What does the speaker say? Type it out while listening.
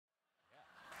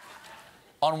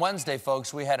On Wednesday,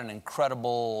 folks, we had an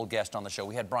incredible guest on the show.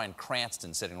 We had Bryan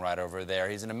Cranston sitting right over there.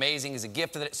 He's he's a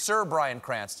gift of Sir Bryan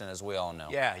Cranston, as we all know.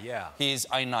 Yeah.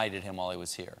 I knighted him while he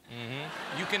was here.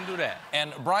 You can do that.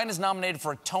 And Bryan is nominated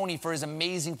for a Tony for his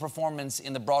amazing performance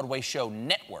in the Broadway show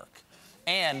Network.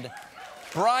 And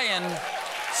Bryan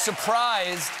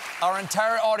surprised our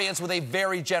entire audience with a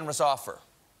very generous offer.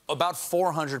 About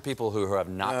 400 people who have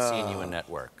not seen you in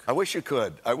Network. I wish you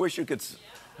could. I wish you could.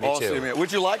 Me all too. See me.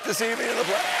 Would you like to see me in the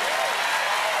play?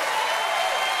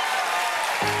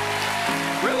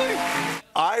 Really?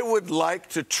 I would like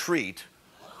to treat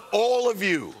all of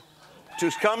you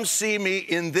to come see me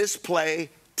in this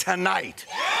play tonight.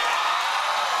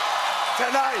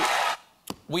 Tonight.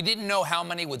 We didn't know how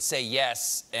many would say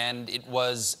yes, and it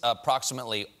was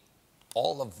approximately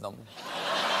all of them.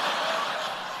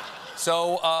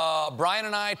 So Bryan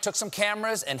and I took some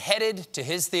cameras and headed to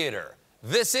his theater.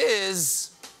 This is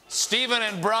Stephen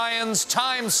and Bryan's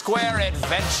Times Square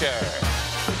adventure.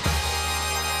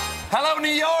 Hello, New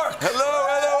York! Hello,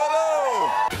 hello, hello!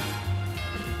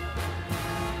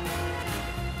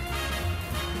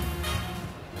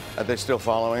 Are they still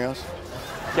following us?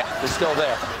 Yeah, they're still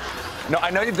there. No,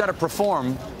 I know you've got to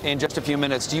perform in just a few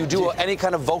minutes. Do you do any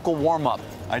kind of vocal warm-up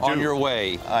on your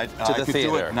way to the theater?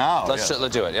 Do it now. Let's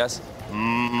do it, yes?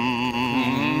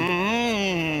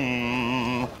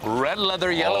 Red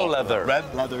leather, yellow leather.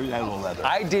 Red leather, yellow leather.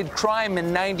 I did Crime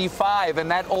in '95, and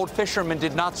that old fisherman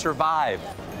did not survive.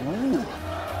 Ooh.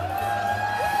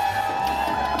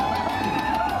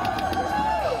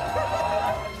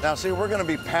 Now, see, we're going to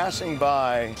be passing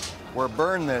by where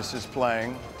Burn This is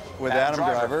playing with Adam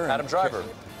Driver. Adam Driver.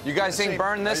 You guys sing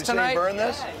Burn This tonight? Burn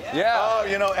This? Yeah. Oh,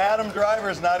 you know, Adam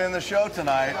Driver's not in the show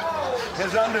tonight.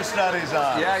 His understudy's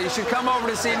on. Yeah, you should come over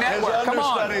to see Network. His Come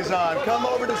on. understudy's on. Come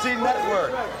over to see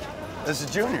Network. This is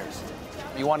Juniors.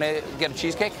 You want to get a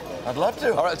cheesecake? I'd love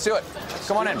to. All right, let's do it.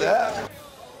 Come on in. Yeah.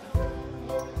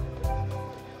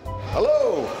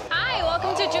 Hello. Hi,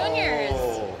 welcome to Juniors.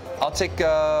 I'll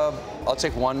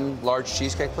take one large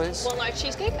cheesecake, please. One large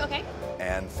cheesecake, okay.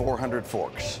 And 400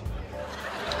 forks.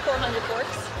 400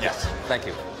 forks. Yes. Thank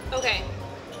you. Okay.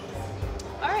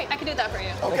 All right, I can do that for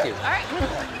you. Okay. Thank you. All right.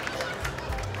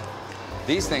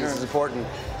 These things is important.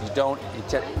 You don't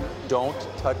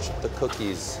touch the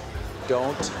cookies.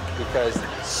 Don't, because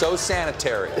so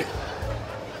sanitary. There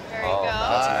you go.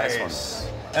 That's a nice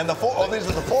one. And the fork. Oh, these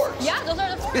are the forks. Yeah, those are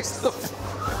the forks.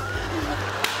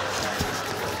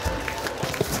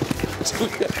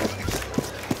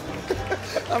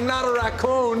 I'm not a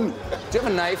raccoon. Do you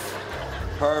have a knife?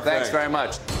 Perfect. Thanks very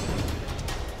much.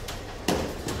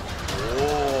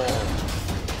 Whoa.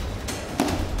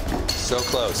 So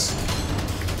close.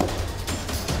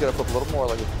 Just gotta flip a little more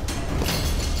like it.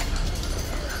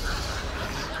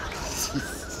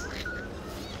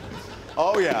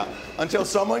 Oh, yeah. Until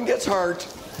someone gets hurt.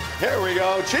 Here we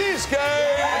go. Cheesecake!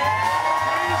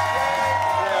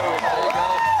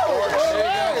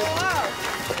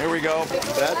 Here we go.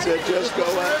 That's it. Just go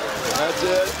ahead. That's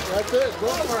it. That's it. Go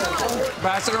for it.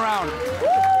 Pass it around.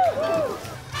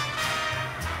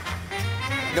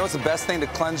 You know what's the best thing to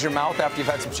cleanse your mouth after you've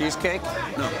had some cheesecake?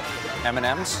 No.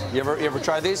 M&Ms. You ever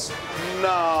try these?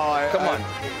 No. Come on.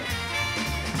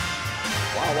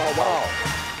 Wow.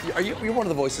 You're one of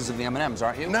the voices of the M&Ms,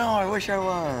 aren't you? No, I wish I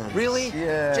was. Really?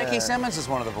 Yeah. J.K. Simmons is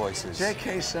one of the voices.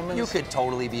 J.K. Simmons? You could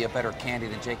totally be a better candy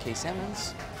than J.K.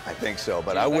 Simmons. I think so,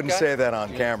 but You know I that wouldn't guy? say that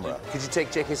on camera. Could you take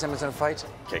J.K. Simmons in a fight?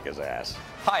 Kick his ass.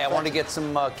 Hi, I want to get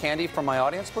some candy from my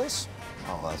audience, please.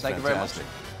 Oh, that's Thank fantastic.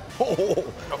 you very much.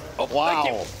 Oh, wow. Thank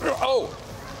you. Oh,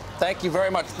 thank you very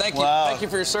much. Thank you. Wow. Thank you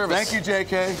for your service. Thank you,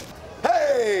 J.K.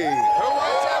 Hey! Who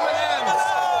wants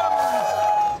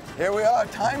M&Ms? Here we are,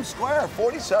 Times Square,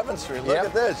 47th Street. Look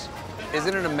at this.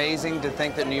 Isn't it amazing to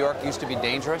think that New York used to be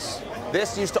dangerous?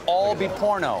 This used to all be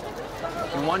porno.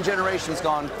 And one generation's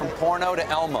gone from porno to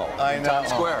Elmo in Times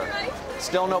Square.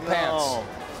 Still no pants.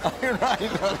 You're right.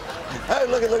 Hey,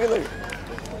 look at.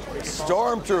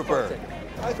 Stormtrooper.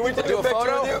 Can we take Do a picture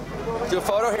photo? with you? Do a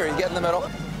photo? Here, you get in the middle.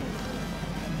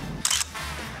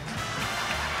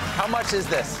 How much is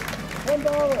this? $10.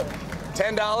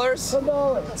 $10?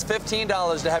 $10. It's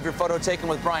 $15 to have your photo taken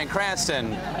with Bryan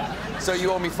Cranston. So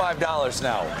you owe me $5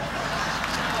 now.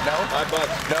 No?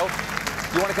 $5. No?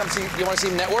 You want to come see? You want to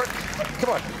see Network? Come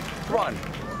on.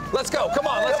 Let's go. Come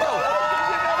on. Let's go.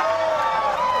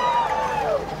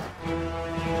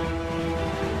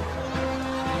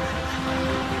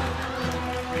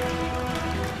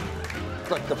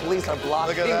 Look, the police are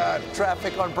blocking Look at that.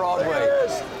 traffic on Broadway. There it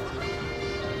is.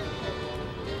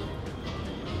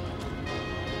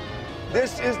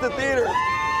 This is the theater.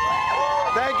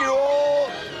 Thank you all.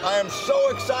 I am so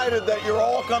excited that you're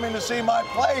all coming to see my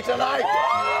play tonight.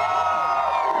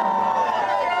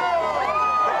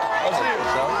 I'll see you.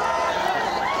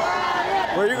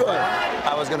 Where are you going?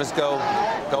 I was gonna go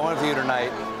in with you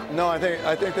tonight. No, I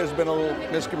think there's been a little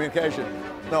miscommunication.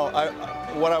 No,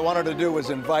 what I wanted to do was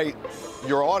invite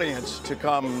your audience to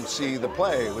come see the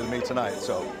play with me tonight.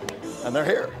 So, and they're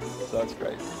here, so that's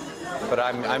great. But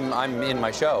I'm in my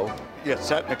show. Yes,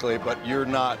 technically, but you're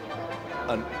not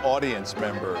an audience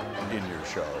member in your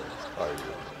show, are you?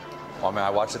 Well, I mean, I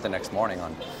watched it the next morning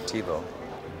on TiVo.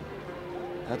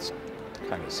 That's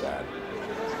kind of sad.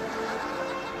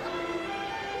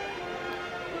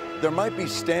 There might be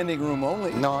standing room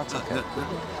only. No, that's okay.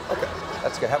 Okay.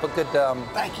 That's good. Have a good.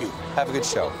 Thank you. Have a good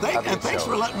show. Thanks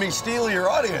for letting me steal your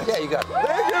audience. Yeah, you got it.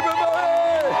 Thank you,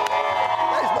 everybody.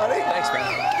 Thanks, buddy. Thanks,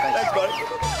 man. Thanks, buddy.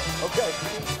 Okay.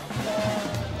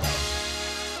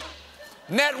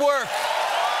 Network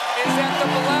is at the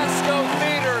Velasco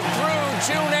Theater through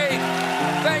June